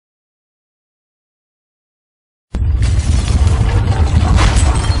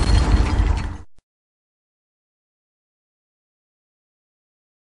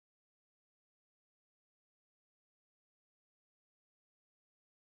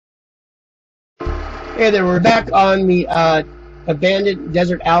Hey there, we're back on the abandoned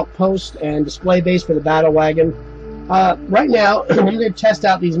desert outpost and display base for the battle wagon. Right now, I'm going to test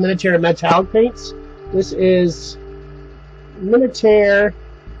out these Minitaire metallic paints. This is Minitaire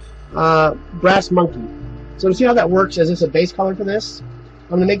Brass Monkey. So to see how that works, is this a base color for this? I'm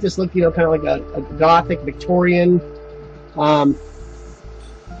going to make this look, kind of like a gothic Victorian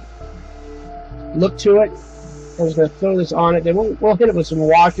look to it. I'm just going to throw this on it. Then we'll hit it with some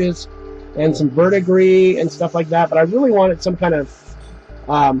washes and some verdigris and stuff like that, but I really wanted some kind of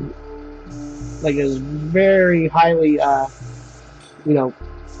like a very highly high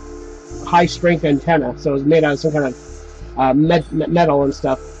strength antenna, so it's made out of some kind of metal and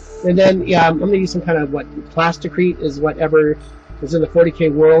stuff. And then I'm going to use some kind of plasticrete is whatever is in the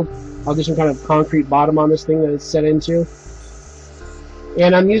 40K world. I'll do some kind of concrete bottom on this thing that it's set into,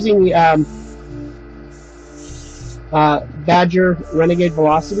 and I'm using the Badger Renegade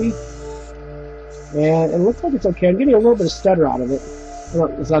Velocity. And it looks like it's okay. I'm getting a little bit of stutter out of it.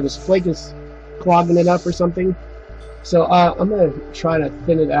 It's like this flake is clogging it up or something. So I'm going to try to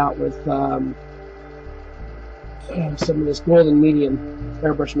thin it out with some of this golden medium,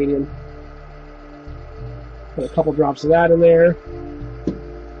 airbrush medium. Put a couple drops of that in there.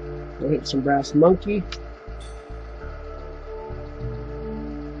 We'll hit some Brass Monkey.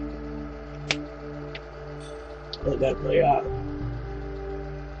 And definitely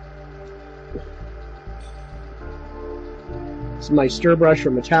this is my stir brush for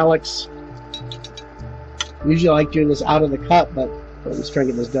metallics. Usually I like doing this out of the cup, but I'm just trying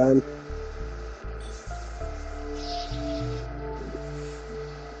to get this done.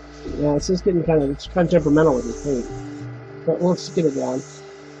 Yeah, it's just getting kind of temperamental with this paint. But let's get it down.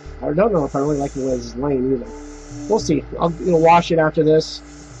 I don't know if I really like the way this is laying either. We'll see. I'll wash it after this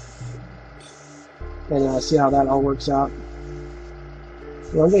and see how that all works out.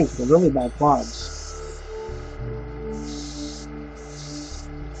 I'm getting some really bad clogs.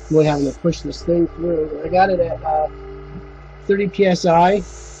 Really having to push this thing through. I got it at 30 psi. It's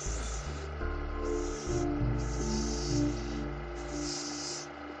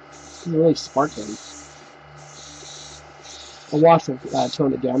really sparkling. I'll wash and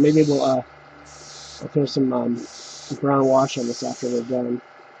tone it down. Maybe I'll throw some brown wash on this after we're done.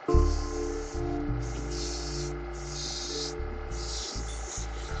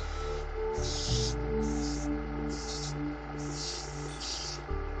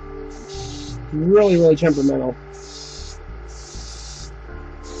 Really, really temperamental.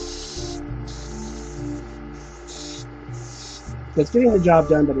 It's getting the job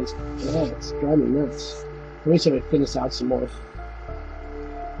done, but it's driving me nuts. Let me sort of thin this out some more.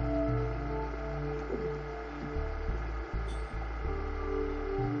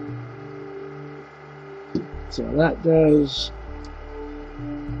 So that does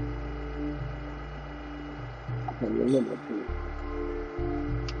a little bit.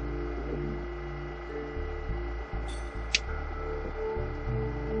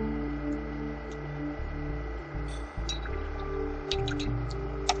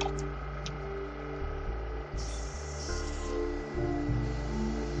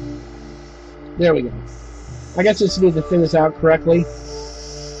 There we go. I guess just need to thin this out correctly.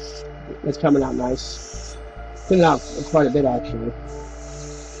 It's coming out nice. Thin it out quite a bit actually.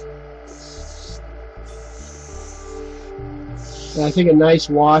 And I think a nice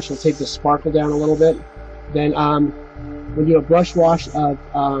wash will take the sparkle down a little bit. Then we'll do a brush wash of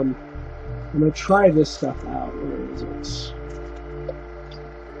I'm going to try this stuff out. Where is it?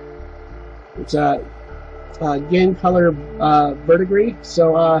 It's a game color verdigris.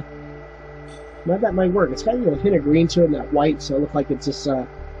 So that might work. It's got a hint of green to it and that white, so it looks like it's just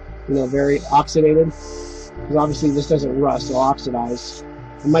very oxidated. Because obviously this doesn't rust; it'll oxidize.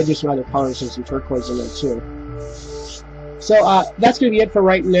 I might do some other colors and some turquoise in there too. So that's going to be it for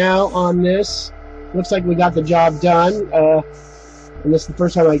right now on this. Looks like we got the job done. And this is the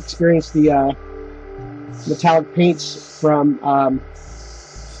first time I experienced the metallic paints from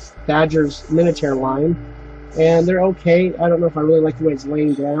Badger's Minitaire line, and they're okay. I don't know if I really like the way it's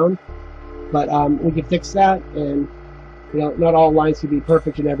laying down. But we can fix that, and not all lines can be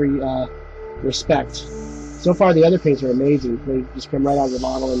perfect in every respect. So far, the other paints are amazing. They just come right out of the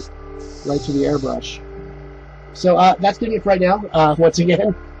bottle and right to the airbrush. So that's going to be it for right now, once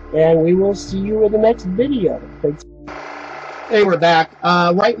again, and we will see you in the next video. Thanks. Hey, we're back.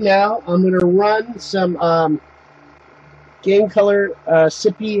 Right now, I'm going to run some game color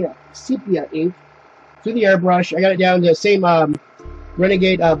sepia ink through the airbrush. I got it down to the same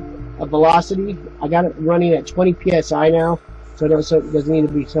Renegade velocity. I got it running at 20 psi now, so it doesn't need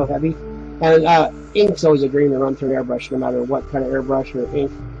to be so heavy. And ink's always a green to run through an airbrush, no matter what kind of airbrush or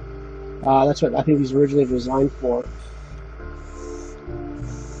ink. That's what I think these originally designed for.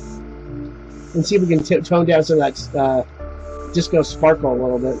 And see if we can tone down some of that disco sparkle a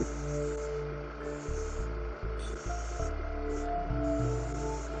little bit.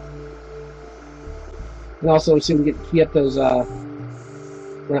 And also see if we can key up those, well,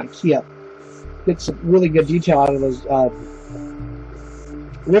 not key up, get some really good detail out of those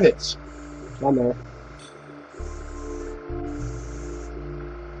rivets on there.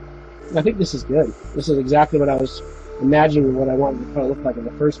 I think this is good. This is exactly what I was imagining what I wanted to look like in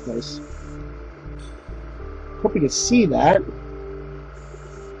the first place. Hope you can see that.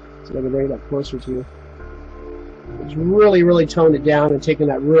 So I can bring it up closer to you. It's really, really toned it down and taken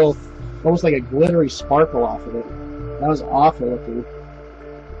that real, almost like a glittery sparkle off of it. That was awful looking.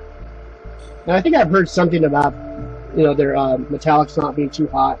 And I think I've heard something about, you know, their metallics not being too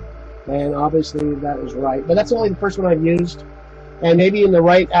hot, and obviously that is right. But that's only the first one I've used. And maybe in the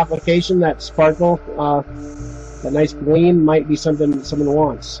right application, that sparkle, that nice gleam might be something someone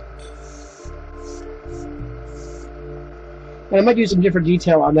wants. And I might do some different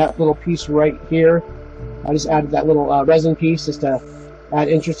detail on that little piece right here. I just added that little resin piece just to add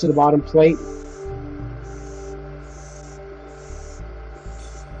interest to the bottom plate.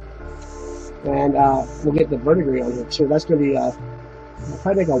 And we'll get the verdigris on here too. That's going to be, I'll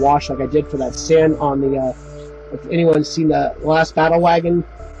probably make a wash like I did for that sand on the, if anyone's seen the last Battle Wagon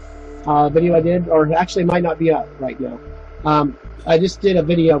video I did, or actually it might not be up right now. I just did a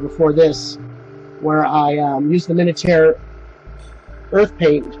video before this where I used the Minitaire earth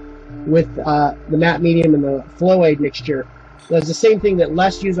paint with the matte medium and the flow aid mixture. That's the same thing that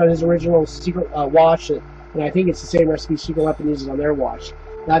Les used on his original Secret wash, and I think it's the same recipe Secret Weapon uses on their wash.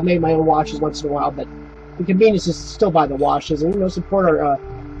 And I've made my own washes once in a while, but the convenience is still buy the washes, and, you know, support our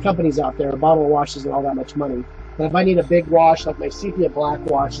companies out there. A bottle of wash isn't all that much money. But if I need a big wash, like my sepia black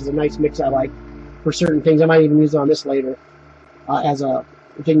wash is a nice mix I like for certain things. I might even use it on this later as a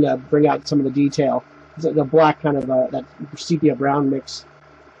thing to bring out some of the detail. It's the black kind of that sepia brown mix.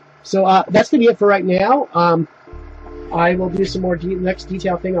 So that's going to be it for right now. I will do some more next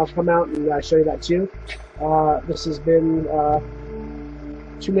detail thing. I'll come out and show you that too. This has been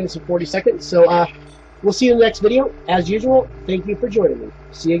 2 minutes and 40 seconds. So we'll see you in the next video. As usual, thank you for joining me.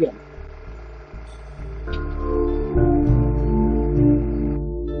 See you again.